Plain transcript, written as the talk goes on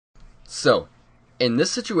So, in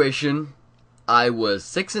this situation, I was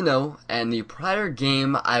 6-0, and the prior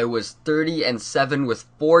game I was 30-7 with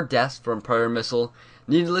 4 deaths from Predator Missile.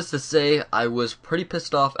 Needless to say, I was pretty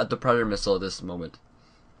pissed off at the Predator Missile at this moment.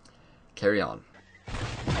 Carry on.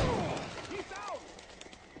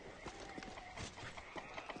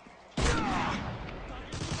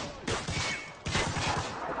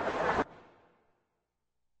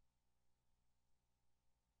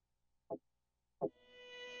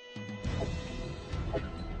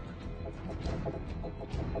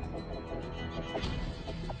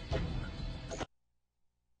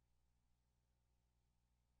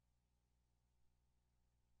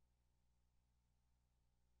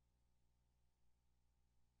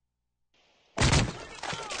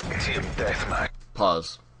 Team Deathmatch.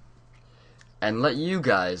 Pause. And let you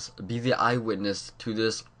guys be the eyewitness to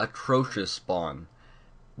this atrocious spawn.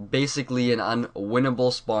 Basically an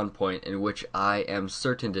unwinnable spawn point in which I am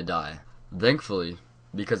certain to die. Thankfully,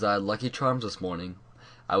 because I had lucky charms this morning,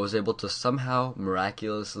 I was able to somehow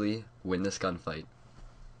miraculously win this gunfight.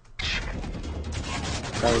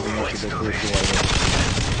 That was a much of a crucial item.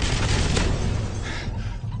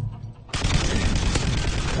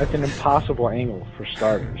 That's an impossible angle for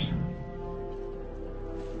starters.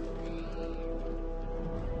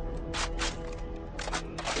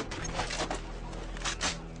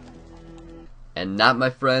 And that, my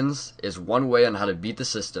friends, is one way on how to beat the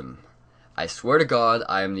system. I swear to God,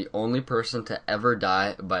 I am the only person to ever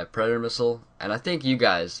die by a Predator Missile, and I think you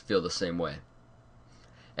guys feel the same way.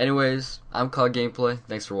 Anyways, I'm COD Gameplay.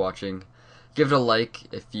 Thanks for watching. Give it a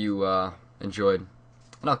like if you enjoyed,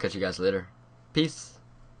 and I'll catch you guys later. Peace.